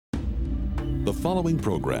The following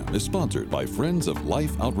program is sponsored by Friends of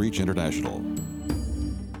Life Outreach International.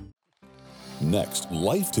 Next,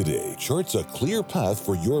 Life Today charts a clear path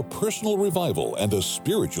for your personal revival and a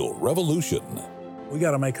spiritual revolution. We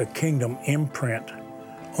got to make a kingdom imprint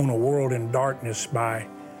on a world in darkness by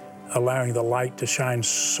allowing the light to shine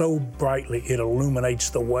so brightly it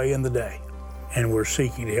illuminates the way and the day. And we're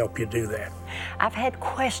seeking to help you do that. I've had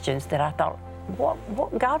questions that I thought,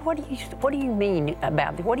 God, what do you mean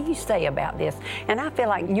about this? What do you say about this? And I feel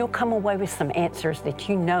like you'll come away with some answers that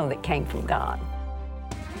you know that came from God.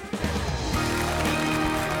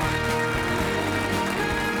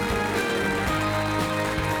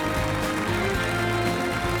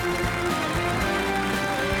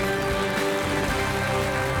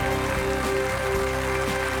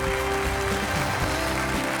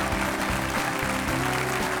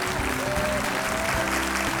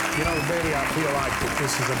 You know, Betty, I feel like that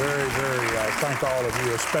this is a very, thank all of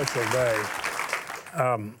you, a special day.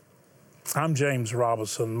 I'm James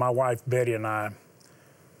Robison. My wife, Betty, and I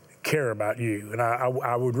care about you. And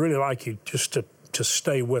I would really like you just to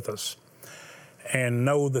stay with us and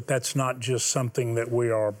know that that's not just something that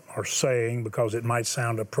we are saying because it might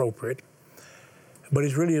sound appropriate, but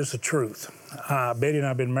it really is the truth. Betty and I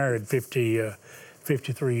have been married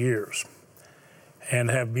 53 years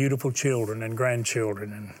and have beautiful children and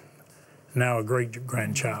grandchildren and now a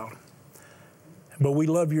great-grandchild. But we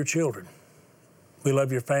love your children. We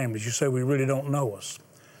love your families. You say we really don't know us,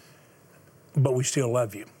 but we still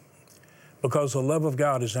love you because the love of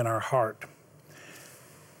God is in our heart.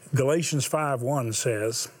 Galatians 5:1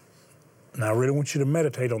 says, and I really want you to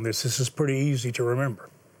meditate on this. This is pretty easy to remember.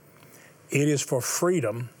 It is for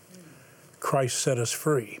freedom Christ set us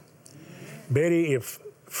free. Betty, if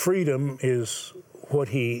freedom is what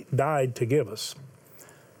he died to give us,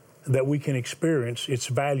 that we can experience, its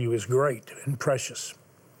value is great and precious.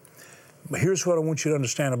 But here's what I want you to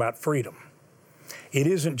understand about freedom. It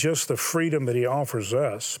isn't just the freedom that he offers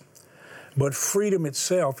us, but freedom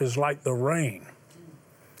itself is like the rain.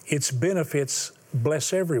 Its benefits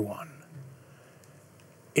bless everyone.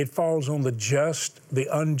 It falls on the just, the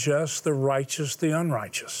unjust, the righteous, the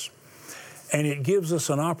unrighteous. And it gives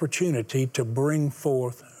us an opportunity to bring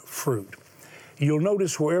forth fruit. You'll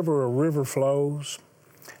notice wherever a river flows,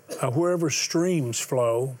 wherever streams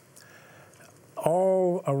flow,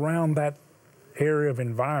 all around that area of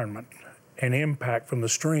environment and impact from the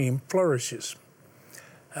stream flourishes.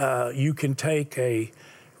 You can take a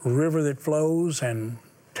river that flows and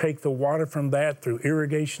take the water from that through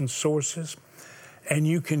irrigation sources, and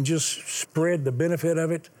you can just spread the benefit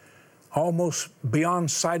of it almost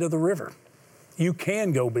beyond sight of the river. You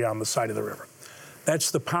can go beyond the sight of the river.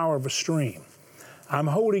 That's the power of a stream. I'm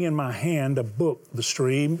holding in my hand a book, The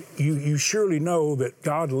Stream. You surely know that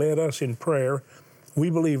God led us in prayer. We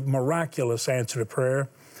believe miraculous answer to prayer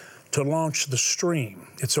to launch The Stream.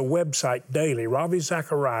 It's a website daily. Ravi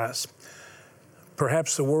Zacharias,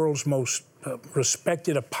 perhaps the world's most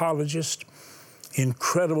respected apologist,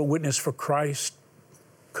 incredible witness for Christ,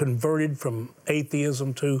 converted from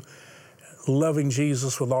atheism to loving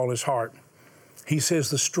Jesus with all his heart. He says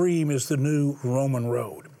the stream is the new Roman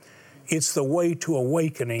road. It's the way to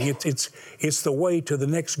awakening. It's the way to the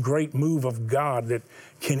next great move of God that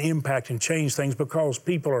can impact and change things because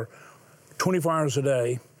people are 24 hours a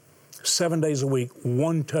day, 7 days a week,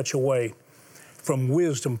 one touch away from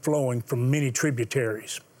wisdom flowing from many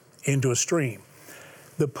tributaries into a stream.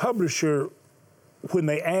 The publisher, when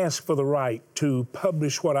they asked for the right to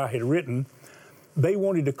publish what I had written, they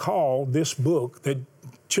wanted to call this book that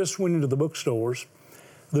just went into the bookstores,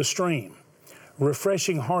 The Stream.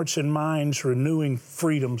 Refreshing hearts and minds, renewing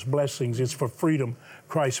freedom's blessings. It's for freedom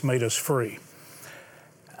Christ made us free.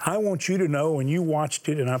 I want you to know, and you watched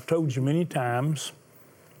it, and I've told you many times,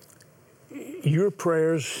 your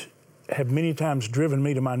prayers have many times driven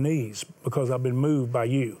me to my knees because I've been moved by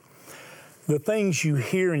you. The things you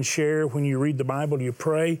hear and share when you read the Bible, you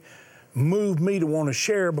pray, move me to want to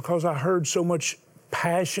share because I heard so much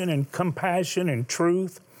passion and compassion and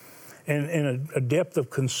truth and a depth of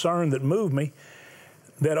concern that moved me,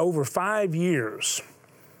 that over 5 years,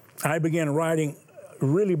 I began writing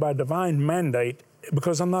really by divine mandate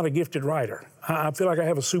because I'm not a gifted writer. I feel like I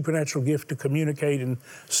have a supernatural gift to communicate and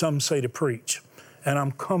some say to preach, and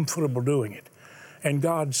I'm comfortable doing it. And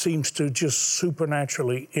God seems to just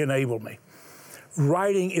supernaturally enable me.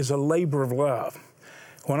 Writing is a labor of love.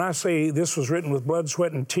 When I say this was written with blood,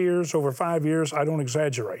 sweat, and tears over 5 years, I don't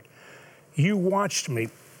exaggerate. You watched me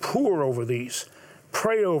pore over these,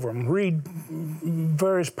 pray over them, read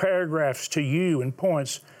various paragraphs to you and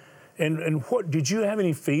points And what did you have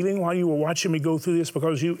any feeling while you were watching me go through this?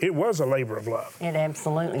 Because it was a labor of love. It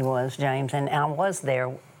absolutely was, James, and I was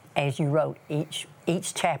there as you wrote each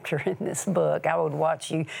chapter in this book. I would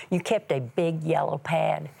watch you. You kept a big yellow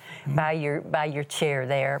pad by your chair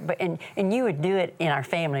there, and you would do it in our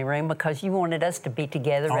family room because you wanted us to be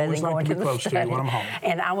together rather than going to the study. When I'm home.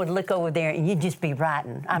 And I would look over there, and you'd just be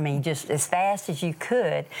writing. I mean, just as fast as you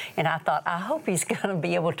could. And I thought, I hope he's going to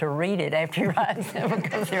be able to read it after he writes it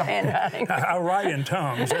because your handwriting. I write in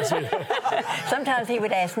tongues. That's it. Sometimes he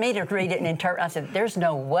would ask me to read it and interpret. I said, "There's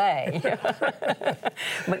no way."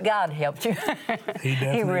 But God helped you.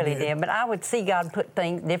 He really did. But I would see God put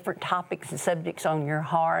different topics and subjects on your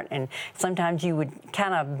heart, and sometimes you would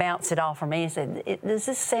kind of bounce it off from me and say, "Does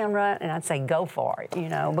this sound right?" And I'd say, "Go for it,"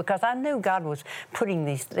 because I knew God was putting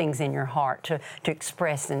these things in your heart to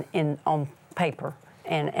express on paper.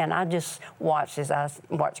 And I just watched as I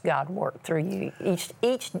watched God work through you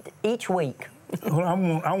each week.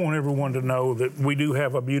 Well, I want everyone to know that we do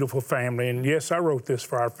have a beautiful family, and yes, I wrote this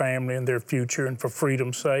for our family and their future and for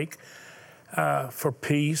freedom's sake, for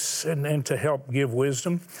peace and to help give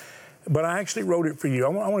wisdom. But I actually wrote it for you. I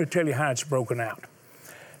want to tell you how it's broken out.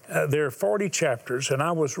 There are 40 chapters, and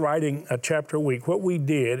I was writing a chapter a week. What we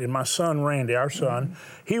did, and my son Randy, our son,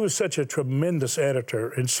 he was such a tremendous editor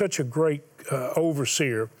and such a great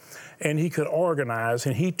overseer, and he could organize,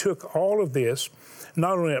 and he took all of this,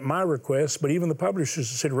 not only at my request, but even the publishers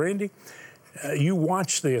said, "Randy, you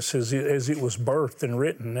watched this as it was birthed and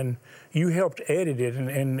written, and you helped edit it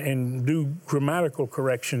and do grammatical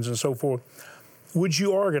corrections and so forth. Would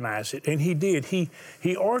you organize it?" And he did.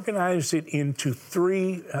 He organized it into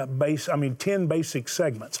 10 basic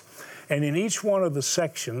segments. And in each one of the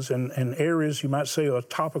sections and areas, you might say a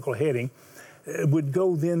topical heading, would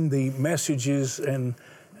go then the messages and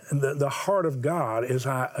the heart of God as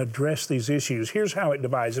I address these issues. Here's how it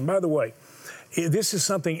divides. And by the way, this is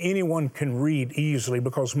something anyone can read easily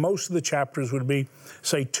because most of the chapters would be,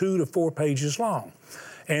 say, 2 to 4 pages long.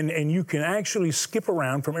 And you can actually skip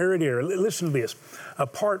around from area to area. Listen to this.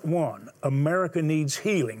 Part 1, America Needs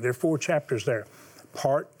Healing. There are 4 chapters there.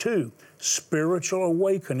 Part 2, Spiritual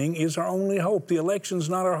Awakening is Our Only Hope. The election's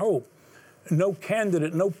not our hope. No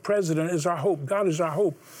candidate, no president is our hope. God is our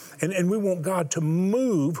hope. And we want God to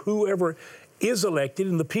move whoever is elected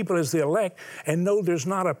and the people as they elect and know there's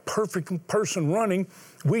not a perfect person running.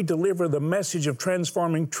 We deliver the message of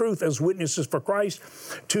transforming truth as witnesses for Christ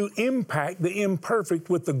to impact the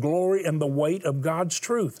imperfect with the glory and the weight of God's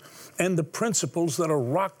truth and the principles that are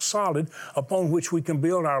rock solid upon which we can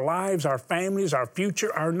build our lives, our families, our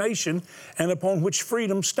future, our nation, and upon which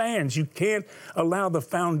freedom stands. You can't allow the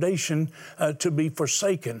foundation to be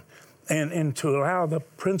forsaken and to allow the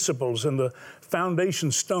principles and the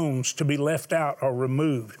foundation stones to be left out or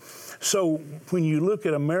removed. So when you look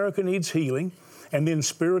at America Needs Healing, and then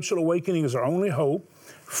Spiritual Awakening is Our Only Hope,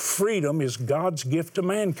 freedom is God's gift to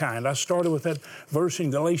mankind. I started with that verse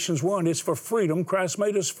in Galatians 1. It's for freedom Christ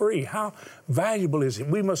made us free. How valuable is it?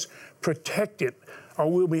 We must protect it, or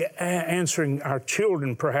we'll be answering our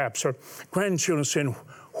children perhaps, or grandchildren saying,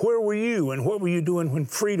 "Where were you and what were you doing when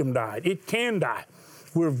freedom died?" It can die.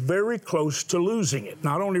 We're very close to losing it.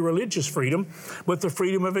 Not only religious freedom, but the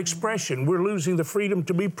freedom of expression. We're losing the freedom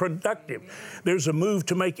to be productive. There's a move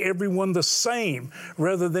to make everyone the same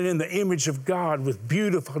rather than in the image of God with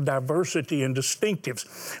beautiful diversity and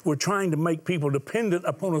distinctives. We're trying to make people dependent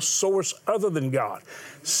upon a source other than God.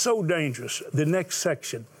 So dangerous. The next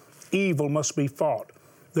section, evil must be fought.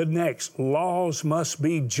 The next, laws must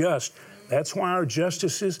be just. That's why our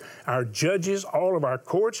justices, our judges, all of our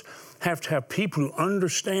courts have to have people who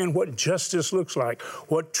understand what justice looks like,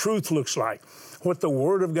 what truth looks like, what the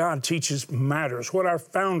Word of God teaches matters, what our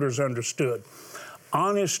founders understood.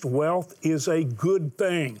 Honest wealth is a good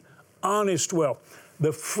thing. Honest wealth.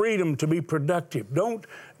 The freedom to be productive.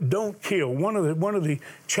 Don't kill. One of the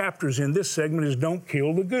chapters in this segment is don't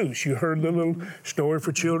kill the goose. You heard the little story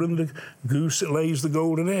for children, the goose that lays the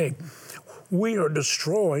golden egg. We are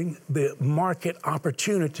destroying the market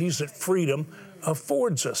opportunities that freedom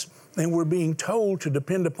affords us. And we're being told to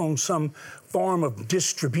depend upon some form of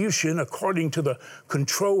distribution according to the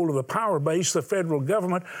control of the power base, the federal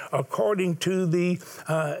government, according to the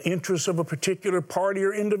interests of a particular party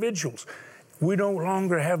or individuals. We no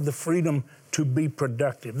longer have the freedom to be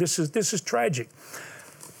productive. This is tragic.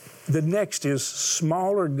 The next is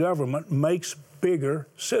smaller government makes bigger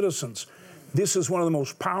citizens. This is one of the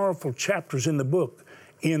most powerful chapters in the book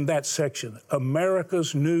in that section.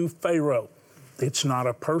 America's new Pharaoh. It's not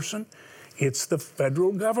a person, it's the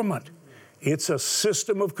federal government. It's a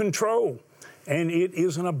system of control, and it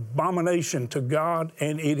is an abomination to God,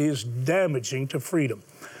 and it is damaging to freedom.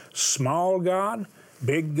 Small God,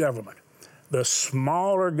 big government. The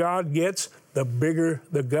smaller God gets, the bigger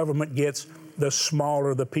the government gets, the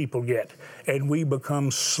smaller the people get. And we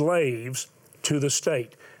become slaves to the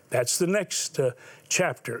state. That's the next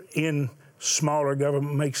chapter in Smaller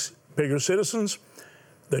Government Makes Bigger Citizens,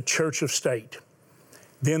 the church of state.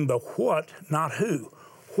 Then the what, not who.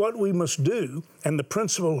 What we must do and the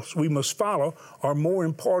principles we must follow are more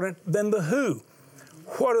important than the who.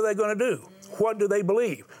 What are they going to do? What do they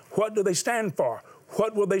believe? What do they stand for?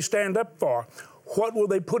 What will they stand up for? What will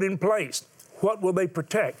they put in place? What will they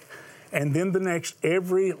protect? And then the next,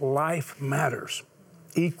 every life matters.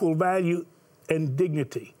 Equal value and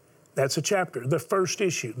dignity. That's a chapter. The first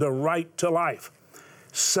issue, the right to life.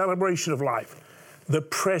 Celebration of life. The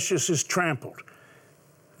precious is trampled.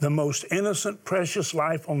 The most innocent, precious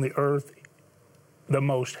life on the earth, the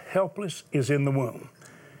most helpless is in the womb.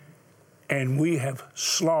 And we have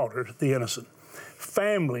slaughtered the innocent.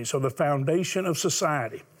 Families are the foundation of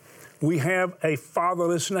society. We have a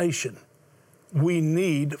fatherless nation. We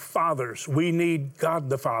need fathers. We need God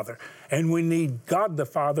the Father. And we need God the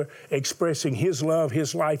Father expressing His love,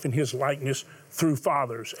 His life, and His likeness through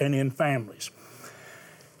fathers and in families.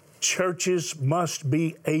 Churches must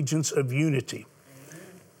be agents of unity.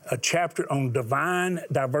 A chapter on divine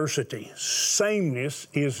diversity. Sameness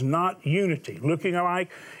is not unity. Looking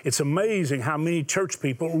alike, it's amazing how many church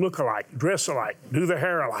people look alike, dress alike, do their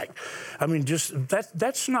hair alike. I mean, just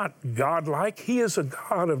that's not God-like. He is a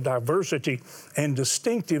God of diversity and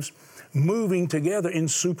distinctives moving together in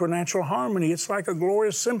supernatural harmony. It's like a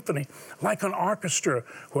glorious symphony, like an orchestra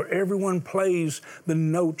where everyone plays the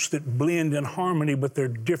notes that blend in harmony, but they're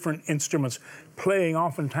different instruments playing,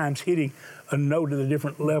 oftentimes hitting a note at a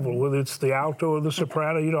different level, whether it's the alto or the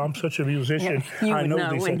soprano. You know, I'm such a musician. Yeah, I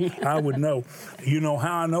know these things. I would know. You know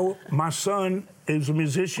how I know? My son is a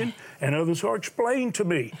musician, and others are explaining to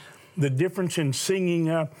me the difference in singing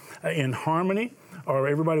in harmony, or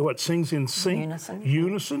everybody sings in sync?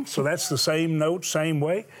 Unison. So that's the same note, same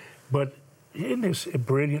way. But isn't this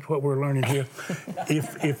brilliant what we're learning here?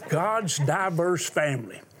 If God's diverse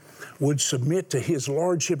family would submit to His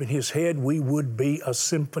lordship and His head, we would be a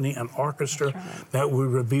symphony, an orchestra that would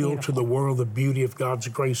reveal to the world the beauty of God's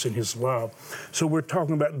grace and His love. So we're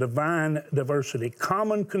talking about divine diversity,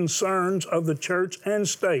 common concerns of the church and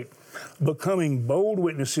state, becoming bold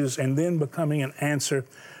witnesses and then becoming an answer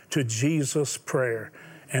to Jesus' prayer.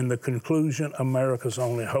 And the conclusion, America's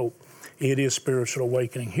only hope. It is spiritual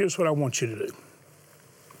awakening. Here's what I want you to do.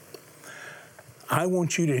 I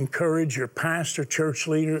want you to encourage your pastor, church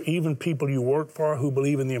leader, even people you work for who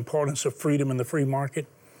believe in the importance of freedom in the free market.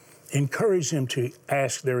 Encourage them to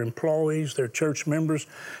ask their employees, their church members,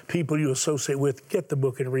 people you associate with, get the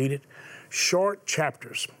book and read it. Short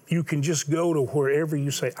chapters. You can just go to wherever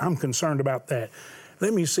you say, I'm concerned about that.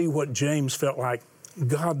 Let me see what James felt like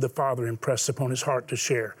God the Father impressed upon his heart to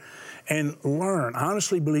share. And learn. I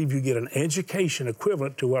honestly believe you get an education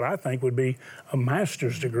equivalent to what I think would be a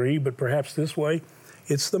master's degree, but perhaps this way,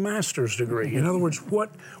 it's the master's degree. In other words,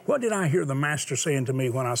 what did I hear the master saying to me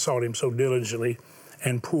when I sought him so diligently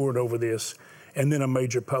and poured over this? And then a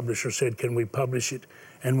major publisher said, can we publish it?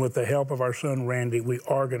 And with the help of our son Randy, we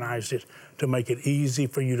organized it to make it easy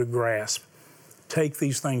for you to grasp. Take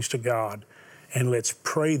these things to God and let's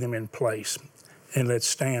pray them in place and let's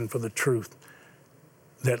stand for the truth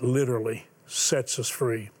that literally sets us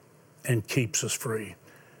free and keeps us free.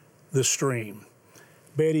 The stream.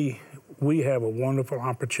 Betty, we have a wonderful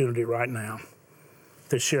opportunity right now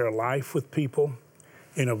to share life with people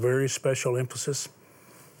in a very special emphasis.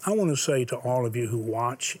 I want to say to all of you who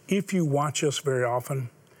watch, if you watch us very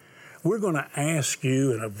often, we're going to ask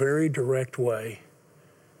you in a very direct way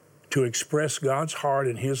to express God's heart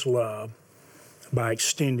and His love by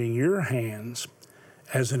extending your hands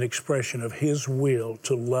as an expression of His will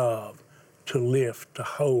to love, to lift, to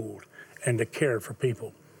hold, and to care for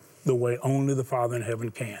people the way only the Father in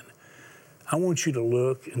heaven can. I want you to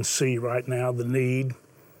look and see right now the need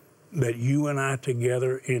that you and I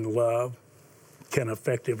together in love can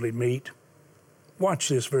effectively meet. Watch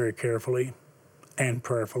this very carefully and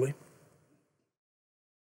prayerfully.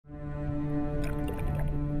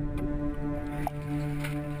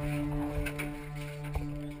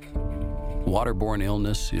 Waterborne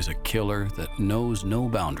illness is a killer that knows no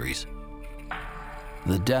boundaries.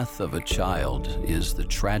 The death of a child is the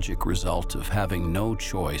tragic result of having no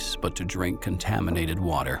choice but to drink contaminated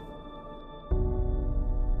water.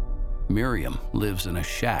 Miriam lives in a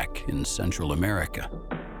shack in Central America.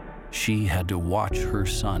 She had to watch her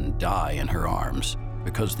son die in her arms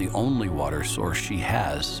because the only water source she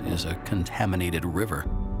has is a contaminated river.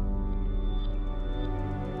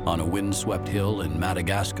 On a windswept hill in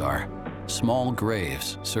Madagascar, small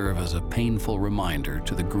graves serve as a painful reminder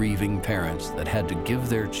to the grieving parents that had to give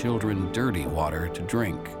their children dirty water to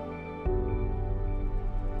drink.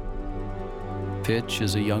 Pitch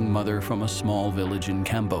is a young mother from a small village in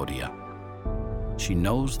Cambodia. She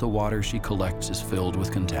knows the water she collects is filled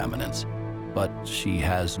with contaminants, but she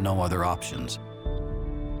has no other options.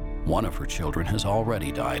 One of her children has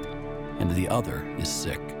already died, and the other is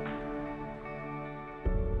sick.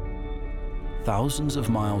 Thousands of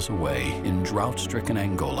miles away in drought-stricken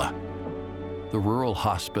Angola, the rural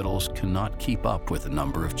hospitals cannot keep up with the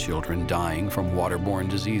number of children dying from waterborne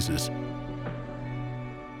diseases.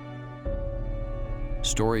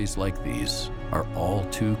 Stories like these are all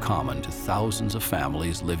too common to thousands of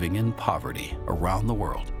families living in poverty around the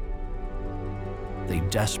world. They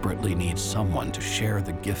desperately need someone to share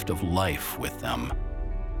the gift of life with them.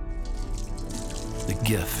 The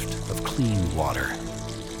gift of clean water.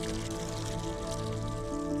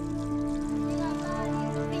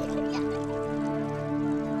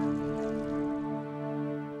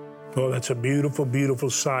 Well, that's a beautiful, beautiful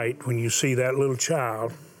sight when you see that little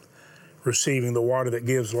child receiving the water that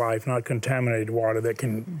gives life, not contaminated water that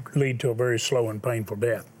can lead to a very slow and painful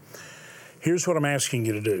death. Here's what I'm asking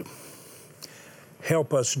you to do.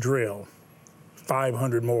 Help us drill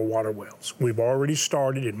 500 more water wells. We've already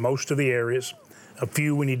started in most of the areas. A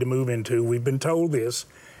few we need to move into. We've been told this,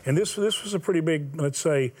 and this was a pretty big, let's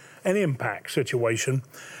say, an impact situation.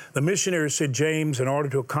 The missionary said, James, in order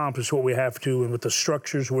to accomplish what we have to and with the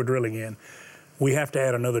structures we're drilling in, we have to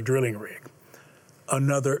add another drilling rig.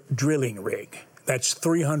 Another drilling rig. That's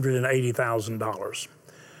 $380,000.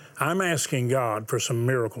 I'm asking God for some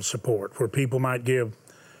miracle support where people might give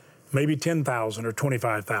maybe $10,000 or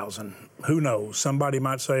 $25,000. Who knows? Somebody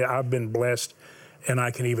might say, I've been blessed and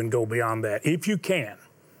I can even go beyond that. If you can,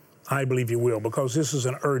 I believe you will, because this is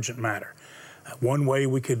an urgent matter. One way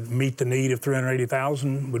we could meet the need of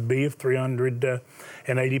 $380,000 would be if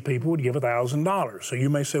 380 people would give $1,000. So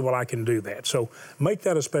you may say, well, I can do that. So make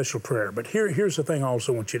that a special prayer. But here's the thing I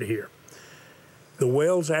also want you to hear. The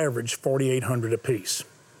wells average $4,800 apiece.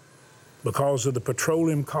 Because of the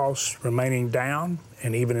petroleum costs remaining down,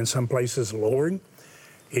 and even in some places lowering,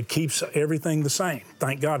 it keeps everything the same.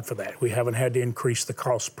 Thank God for that. We haven't had to increase the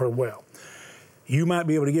cost per well. You might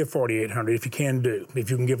be able to give $4,800 if you can do. If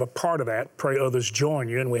you can give a part of that, pray others join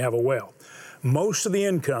you and we have a well. Most of the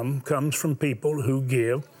income comes from people who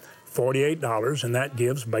give $48, and that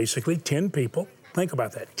gives basically 10 people, think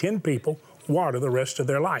about that, 10 people water the rest of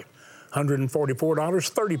their life. $144,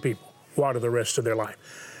 30 people water the rest of their life.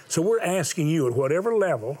 So we're asking you at whatever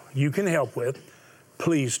level you can help with,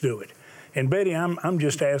 please do it. And Betty, I'm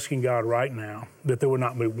just asking God right now that there would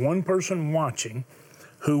not be one person watching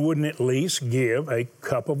who wouldn't at least give a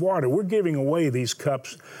cup of water. We're giving away these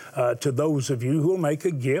cups to those of you who will make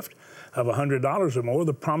a gift of $100 or more,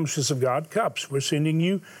 the Promises of God cups. We're sending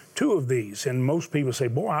you 2 of these. And most people say,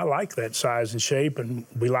 boy, I like that size and shape, and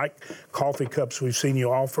we like coffee cups we've seen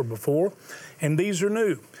you offer before, and these are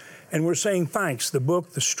new. And we're saying thanks. The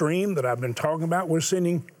book, The Stream that I've been talking about, we're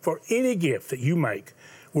sending for any gift that you make.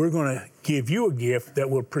 We're going to give you a gift that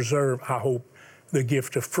will preserve, I hope, the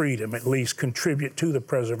gift of freedom, at least contribute to the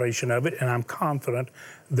preservation of it, and I'm confident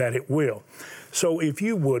that it will. So if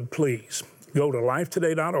you would, please, go to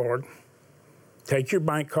lifetoday.org, take your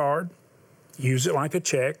bank card, use it like a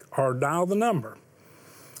check, or dial the number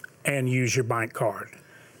and use your bank card.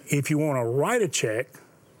 If you want to write a check,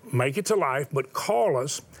 make it to Life, but call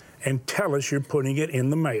us and tell us you're putting it in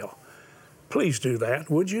the mail. Please do that,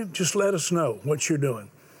 would you? Just let us know what you're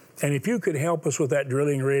doing. And if you could help us with that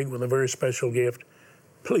drilling rig with a very special gift,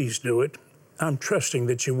 please do it. I'm trusting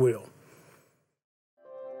that you will.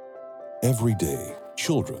 Every day,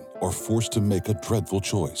 children are forced to make a dreadful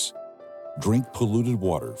choice. Drink polluted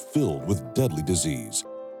water filled with deadly disease,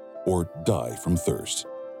 or die from thirst.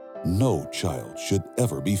 No child should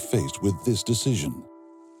ever be faced with this decision.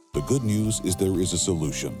 The good news is there is a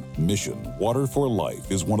solution. Mission Water for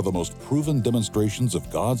Life is one of the most proven demonstrations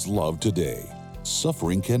of God's love today.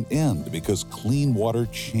 Suffering can end because clean water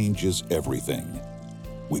changes everything.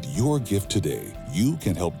 With your gift today, you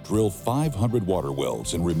can help drill 500 water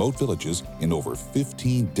wells in remote villages in over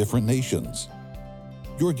 15 different nations.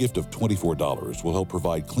 Your gift of $24 will help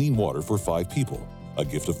provide clean water for 5 people. A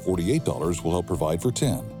gift of $48 will help provide for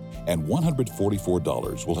 10. And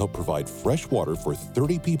 $144 will help provide fresh water for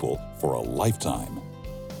 30 people for a lifetime.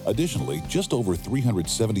 Additionally, just over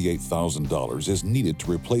 $378,000 is needed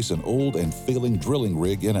to replace an old and failing drilling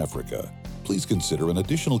rig in Africa. Please consider an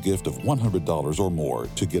additional gift of $100 or more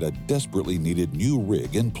to get a desperately needed new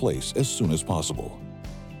rig in place as soon as possible.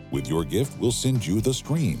 With your gift, we'll send you The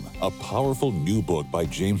Stream, a powerful new book by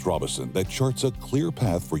James Robison that charts a clear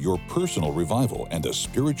path for your personal revival and a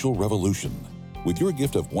spiritual revolution. With your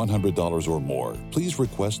gift of $100 or more, please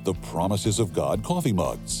request the Promises of God coffee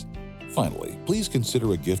mugs. Finally, please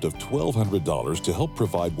consider a gift of $1,200 to help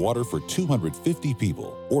provide water for 250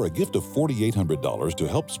 people, or a gift of $4,800 to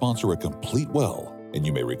help sponsor a complete well. And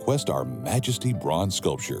you may request our Majesty bronze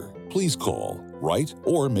sculpture. Please call, write,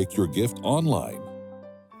 or make your gift online.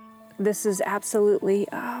 This is absolutely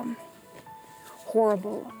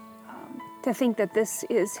horrible to think that this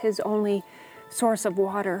is his only source of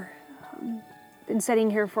water. Been sitting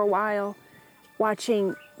here for a while,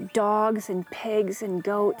 watching dogs and pigs and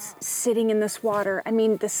goats sitting in this water. I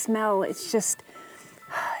mean, the smell, it's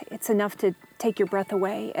enough to take your breath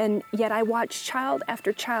away. And yet I watch child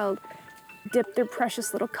after child dip their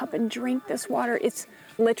precious little cup and drink this water. It's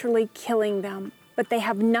literally killing them, but they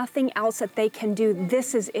have nothing else that they can do.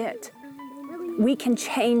 This is it. We can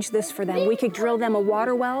change this for them. We could drill them a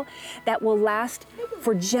water well that will last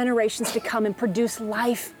for generations to come and produce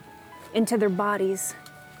life into their bodies.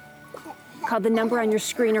 Call the number on your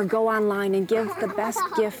screen or go online and give the best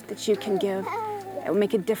gift that you can give. That will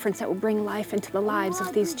make a difference, that will bring life into the lives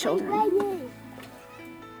of these children.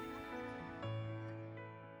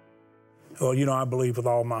 Well, you know, I believe with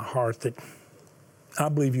all my heart that I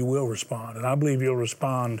believe you will respond, and I believe you'll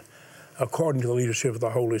respond according to the leadership of the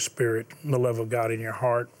Holy Spirit, the love of God in your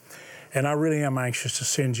heart. And I really am anxious to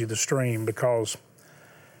send you The Stream, because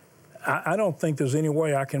I don't think there's any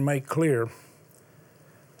way I can make clear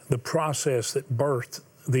the process that birthed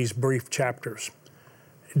these brief chapters,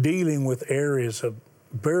 dealing with areas of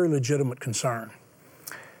very legitimate concern.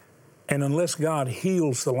 And unless God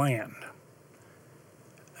heals the land,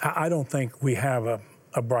 I don't think we have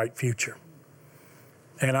a bright future.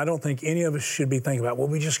 And I don't think any of us should be thinking about, well,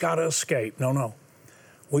 we just got to escape. No.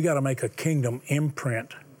 We got to make a kingdom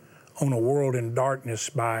imprint on a world in darkness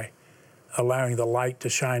by allowing the light to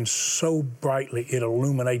shine so brightly it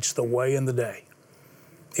illuminates the way and the day.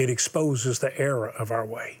 It exposes the error of our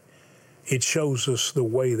way. It shows us the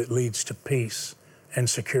way that leads to peace and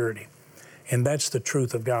security. And that's the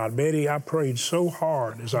truth of God. Betty, I prayed so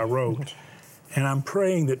hard as I wrote, and I'm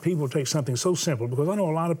praying that people take something so simple, because I know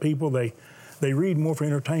a lot of people, they read more for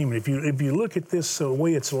entertainment. If you look at this the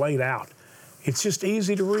way it's laid out, it's just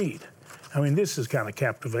easy to read. I mean, this is kind of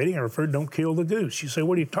captivating. I referred, don't kill the goose. You say,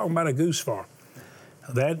 what are you talking about a goose for?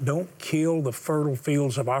 That don't kill the fertile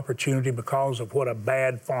fields of opportunity because of what a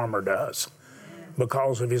bad farmer does,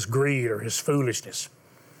 because of his greed or his foolishness.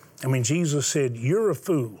 I mean, Jesus said, you're a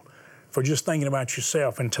fool for just thinking about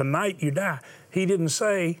yourself, and tonight you die. He didn't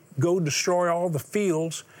say, go destroy all the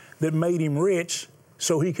fields that made him rich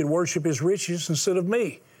so he could worship his riches instead of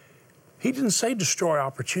me. He didn't say destroy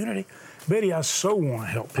opportunity. Betty, I so want to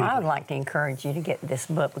help people. I would like to encourage you to get this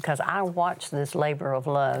book, because I watched this labor of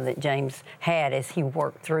love that James had as he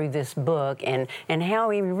worked through this book, and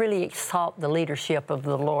how he really sought the leadership of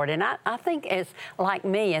the Lord. And I think, as like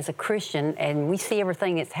me as a Christian, and we see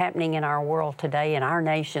everything that's happening in our world today, in our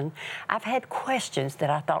nation, I've had questions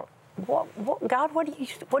that I thought, God, what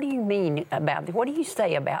do you mean about this? What do you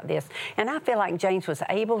say about this? And I feel like James was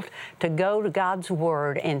able to go to God's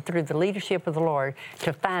Word and through the leadership of the Lord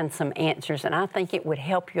to find some answers. And I think it would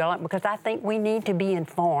help you a lot, because I think we need to be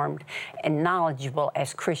informed and knowledgeable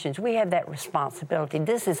as Christians. We have that responsibility.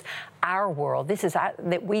 This is our world. This is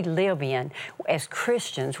that we live in. As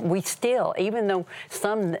Christians, we still, even though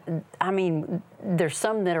there's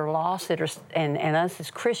some that are lost and us as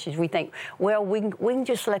Christians, we think, well, we can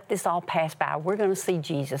just let this all pass by. We're going to see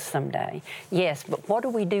Jesus someday. Yes, but what do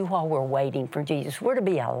we do while we're waiting for Jesus? We're to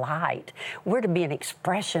be a light. We're to be an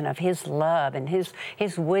expression of His love and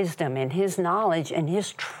His wisdom and His knowledge and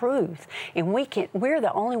His truth. And we're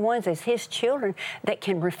the only ones as His children that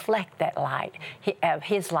can reflect that light, of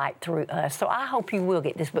His light through us. So I hope you will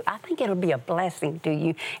get this book. I think it'll be a blessing to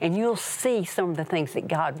you, and you'll see some of the things that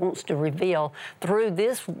God wants to reveal through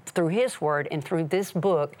His Word and through this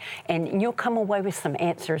book, and you'll come away with some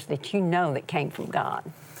answers that you know that came from God.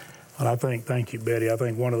 Well, thank you, Betty. I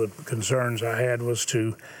think one of the concerns I had was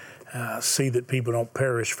to see that people don't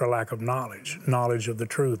perish for lack of knowledge of the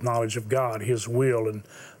truth, knowledge of God, His will, and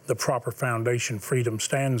the proper foundation freedom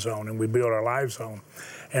stands on and we build our lives on.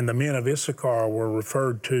 And the men of Issachar were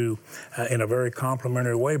referred to in a very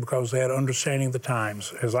complimentary way because they had understanding of the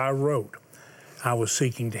times. As I wrote, I was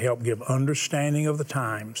seeking to help give understanding of the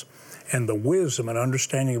times and the wisdom and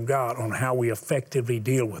understanding of God on how we effectively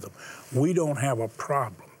deal with them. We don't have a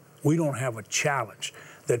problem. We don't have a challenge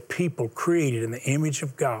that people created in the image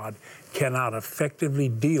of God cannot effectively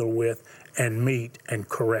deal with and meet and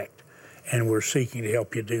correct. and we're seeking to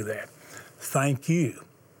help you do that. Thank you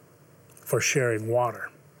for sharing water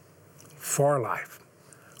for life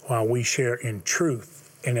while we share in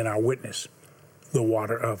truth and in our witness the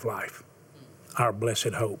water of life, our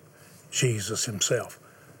blessed hope, Jesus himself.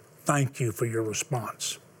 Thank you for your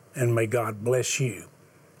response, and may God bless you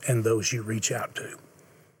and those you reach out to.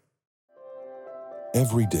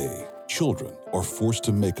 Every day, children are forced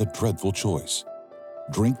to make a dreadful choice: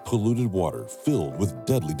 drink polluted water filled with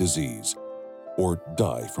deadly disease, or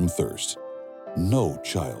die from thirst. No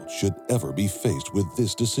child should ever be faced with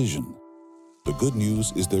this decision. The good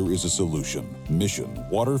news is there is a solution. Mission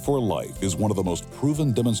Water for Life is one of the most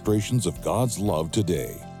proven demonstrations of God's love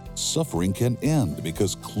today. Suffering can end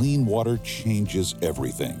because clean water changes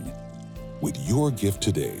everything. With your gift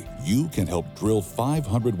today, you can help drill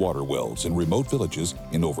 500 water wells in remote villages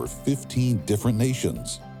in over 15 different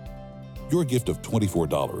nations. Your gift of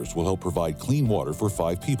 $24 will help provide clean water for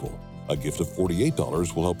 5 people. A gift of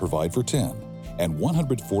 $48 will help provide for 10. And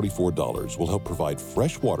 $144 will help provide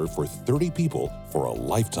fresh water for 30 people for a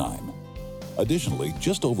lifetime. Additionally,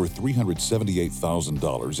 just over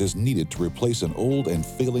 $378,000 is needed to replace an old and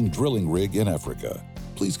failing drilling rig in Africa.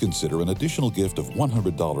 Please consider an additional gift of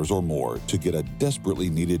 $100 or more to get a desperately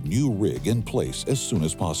needed new rig in place as soon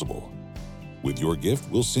as possible. With your gift,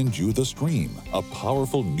 we'll send you The Stream, a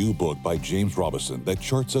powerful new book by James Robison that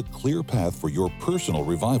charts a clear path for your personal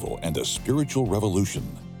revival and a spiritual revolution.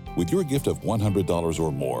 With your gift of $100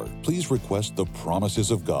 or more, please request the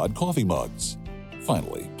Promises of God coffee mugs.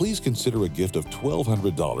 Finally, please consider a gift of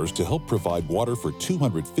 $1,200 to help provide water for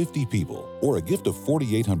 250 people, or a gift of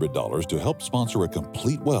 $4,800 to help sponsor a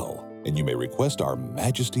complete well. And you may request our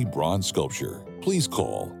Majesty bronze sculpture. Please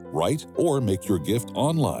call, write, or make your gift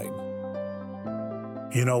online.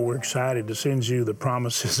 You know, we're excited to send you the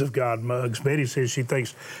Promises of God mugs. Betty says she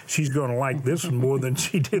thinks she's going to like this one more than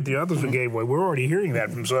she did the others we gave away. We're already hearing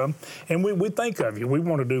that from some. And we think of you. We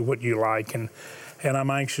want to do what you like. And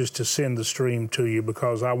I'm anxious to send the stream to you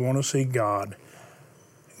because I want to see God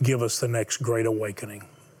give us the next great awakening.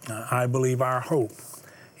 I believe our hope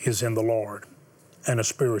is in the Lord and a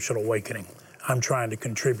spiritual awakening. I'm trying to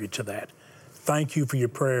contribute to that. Thank you for your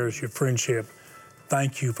prayers, your friendship.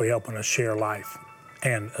 Thank you for helping us share life.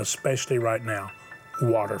 And especially right now,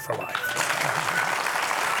 water for life.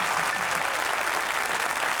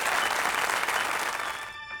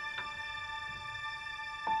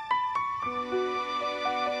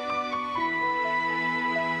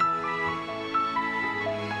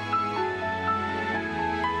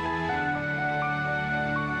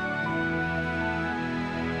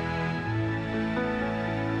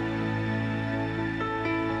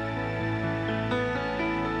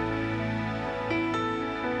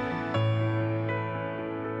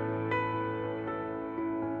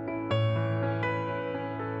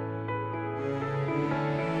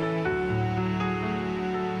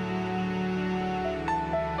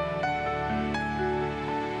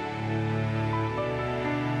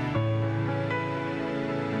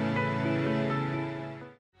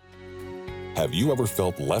 Have you ever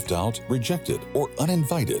felt left out, rejected, or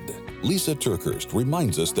uninvited? Lisa Turkhurst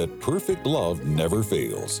reminds us that perfect love never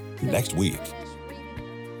fails. Next week.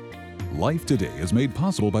 Life Today is made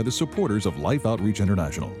possible by the supporters of Life Outreach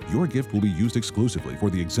International. Your gift will be used exclusively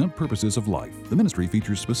for the exempt purposes of life. The ministry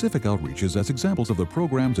features specific outreaches as examples of the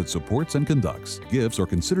programs it supports and conducts. Gifts are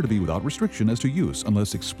considered to be without restriction as to use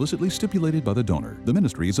unless explicitly stipulated by the donor. The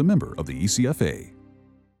ministry is a member of the ECFA.